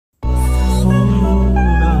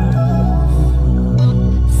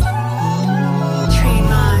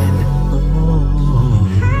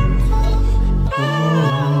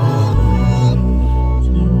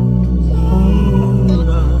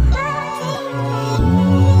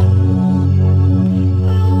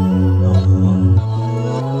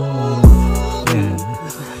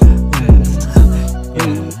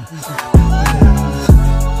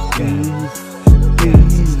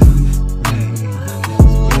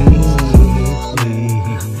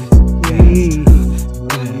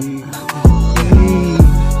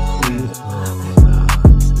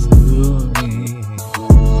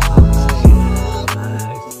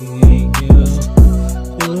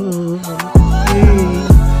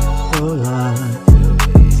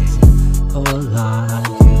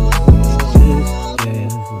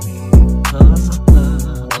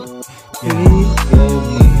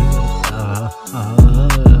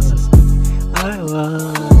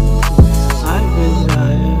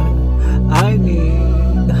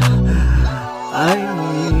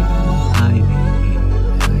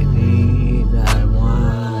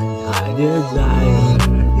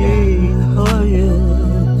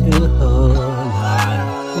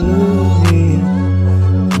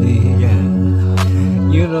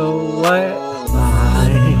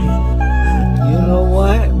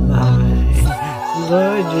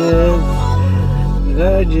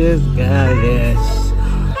goddess.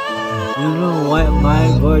 You know what,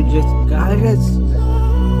 my gorgeous goddess?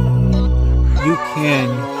 You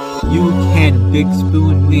can big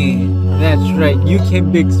spoon me. That's right, you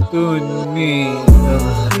can big spoon me.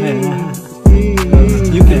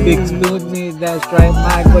 You can big spoon me, that's right,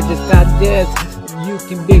 my gorgeous goddess. You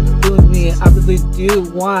can big spoon me. I really do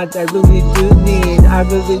want, I really do need, I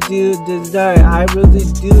really do desire, I really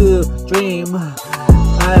do dream.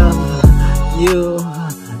 You,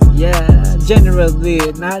 yeah, generally,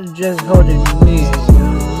 not just holding me, you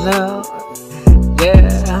know, yeah.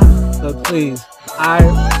 So please, I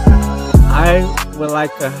would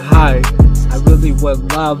like a hug. I really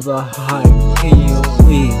would love a hug. Can you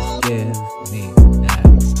please give me that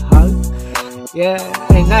hug? Yeah,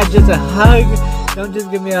 and not just a hug. Don't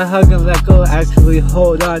just give me a hug and let go. Actually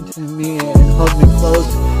hold on to me and hold me close.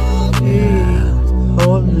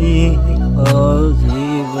 Hold me close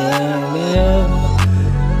even if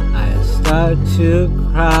I start to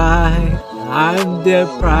cry. I'm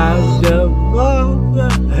deprived of love.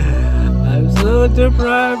 I'm so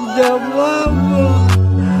deprived of love.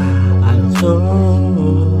 I'm so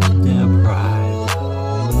deprived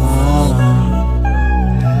of love.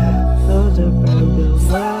 So deprived of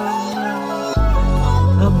love.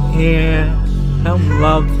 Come here, come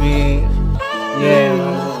love me.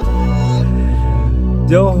 Yeah.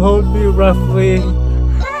 Don't hold me roughly.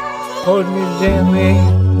 Hold me gently.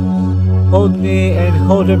 Hold me and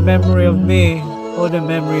hold a memory of me. Hold a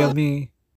memory of me.